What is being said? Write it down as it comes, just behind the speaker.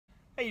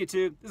Hey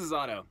YouTube, this is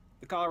Otto,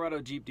 the Colorado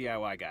Jeep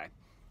DIY guy.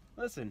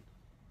 Listen,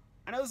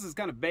 I know this is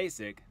kind of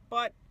basic,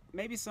 but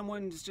maybe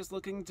someone's just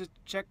looking to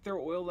check their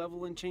oil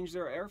level and change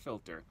their air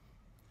filter.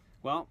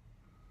 Well,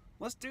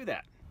 let's do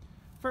that.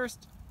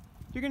 First,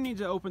 you're going to need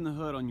to open the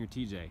hood on your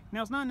TJ.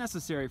 Now, it's not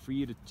necessary for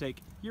you to take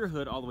your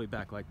hood all the way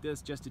back like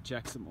this just to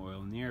check some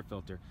oil in the air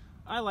filter.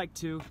 I like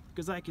to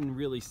because I can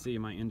really see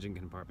my engine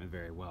compartment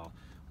very well.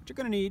 What you're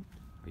going to need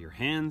are your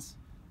hands,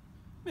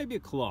 maybe a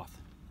cloth.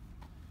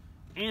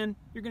 And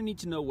you're going to need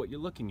to know what you're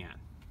looking at.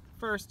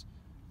 First,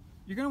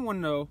 you're going to want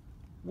to know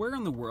where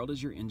in the world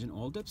is your engine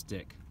oil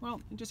dipstick.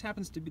 Well, it just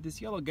happens to be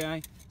this yellow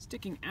guy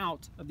sticking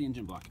out of the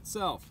engine block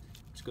itself,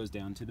 which goes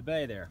down to the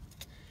bay there.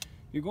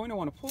 You're going to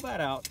want to pull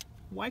that out,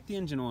 wipe the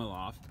engine oil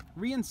off,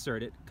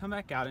 reinsert it, come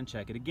back out and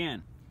check it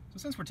again. So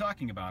since we're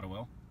talking about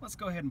oil, let's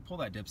go ahead and pull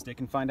that dipstick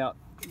and find out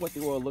what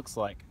the oil looks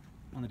like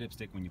on the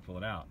dipstick when you pull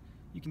it out.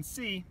 You can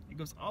see it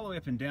goes all the way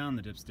up and down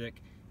the dipstick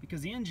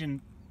because the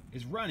engine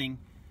is running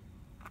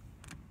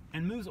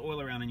and moves oil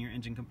around in your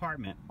engine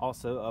compartment.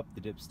 Also up the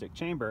dipstick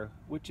chamber,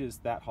 which is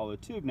that hollow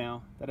tube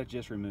now that I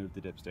just removed the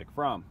dipstick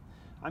from.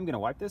 I'm going to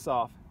wipe this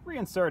off,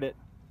 reinsert it,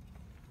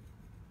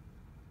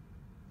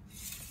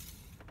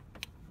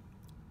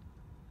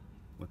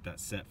 let that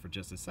set for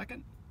just a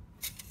second,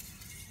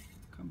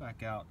 come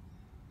back out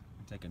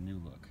and take a new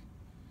look.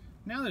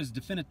 Now there's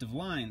definitive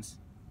lines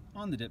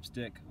on the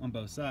dipstick on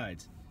both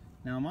sides.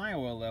 Now my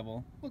oil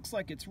level looks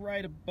like it's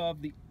right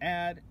above the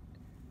add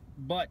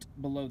but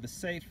below the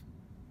safe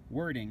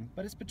wording,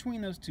 but it's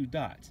between those two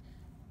dots,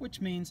 which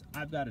means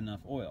I've got enough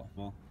oil.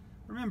 Well,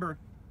 remember,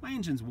 my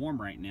engine's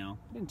warm right now.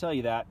 I didn't tell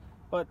you that,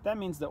 but that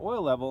means the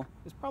oil level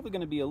is probably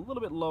going to be a little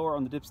bit lower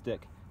on the dipstick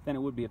than it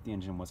would be if the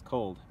engine was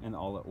cold and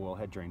all the oil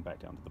had drained back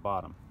down to the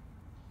bottom.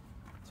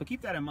 So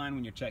keep that in mind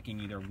when you're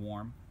checking either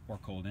warm or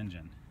cold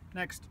engine.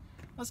 Next,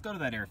 let's go to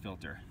that air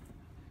filter.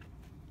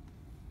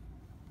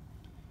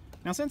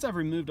 Now, since I've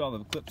removed all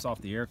the clips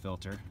off the air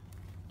filter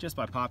just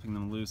by popping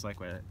them loose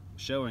like I'm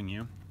showing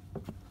you,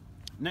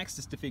 next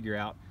is to figure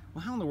out,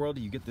 well, how in the world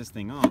do you get this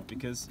thing off?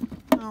 Because,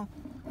 well,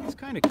 it's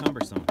kind of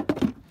cumbersome.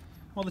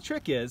 Well, the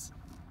trick is,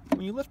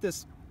 when you lift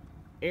this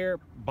air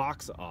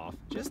box off,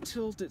 just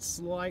tilt it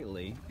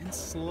slightly and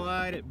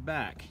slide it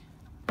back.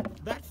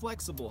 That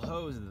flexible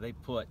hose that they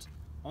put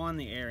on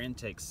the air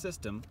intake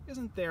system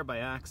isn't there by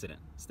accident.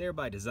 It's there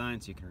by design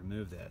so you can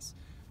remove this.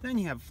 Then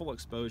you have full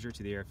exposure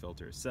to the air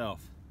filter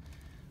itself.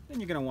 Then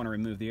you're going to want to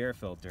remove the air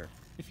filter.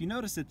 If you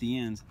notice at the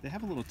ends, they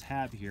have a little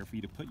tab here for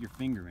you to put your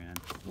finger in.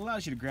 It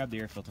allows you to grab the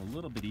air filter a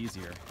little bit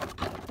easier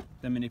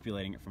than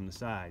manipulating it from the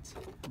sides.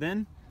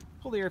 Then,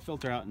 pull the air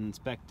filter out and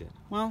inspect it.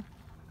 Well,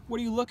 what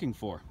are you looking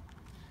for?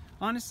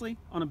 Honestly,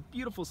 on a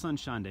beautiful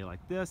sunshine day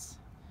like this,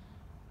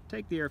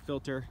 take the air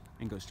filter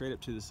and go straight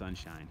up to the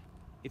sunshine.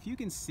 If you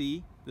can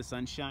see the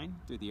sunshine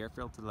through the air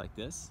filter like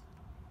this,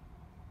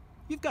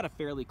 you've got a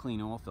fairly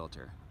clean oil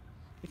filter.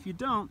 If you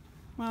don't,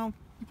 well,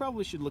 you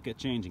probably should look at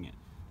changing it.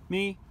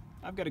 Me,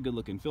 I've got a good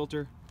looking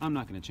filter. I'm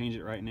not going to change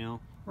it right now.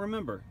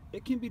 Remember,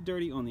 it can be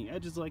dirty on the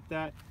edges like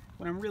that.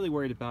 What I'm really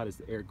worried about is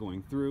the air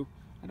going through.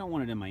 I don't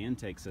want it in my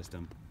intake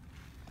system.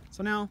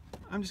 So now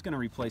I'm just going to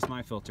replace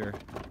my filter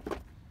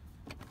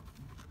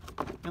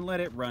and let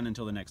it run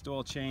until the next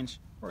oil change,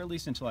 or at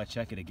least until I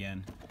check it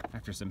again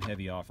after some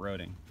heavy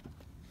off-roading.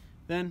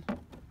 Then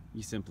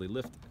you simply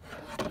lift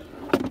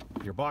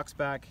your box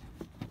back,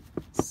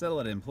 settle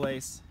it in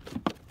place,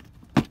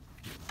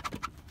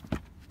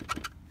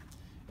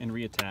 and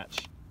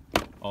reattach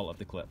all of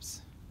the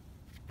clips.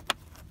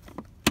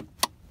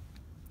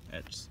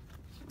 Edges.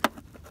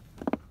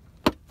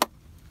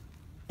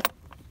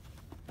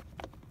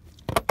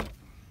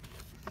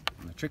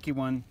 And the tricky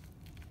one,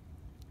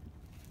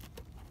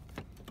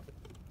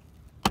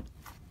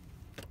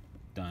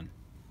 done.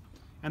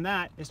 And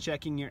that is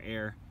checking your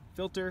air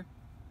filter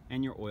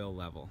and your oil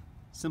level.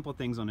 Simple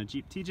things on a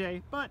Jeep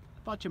TJ, but I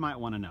thought you might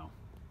want to know.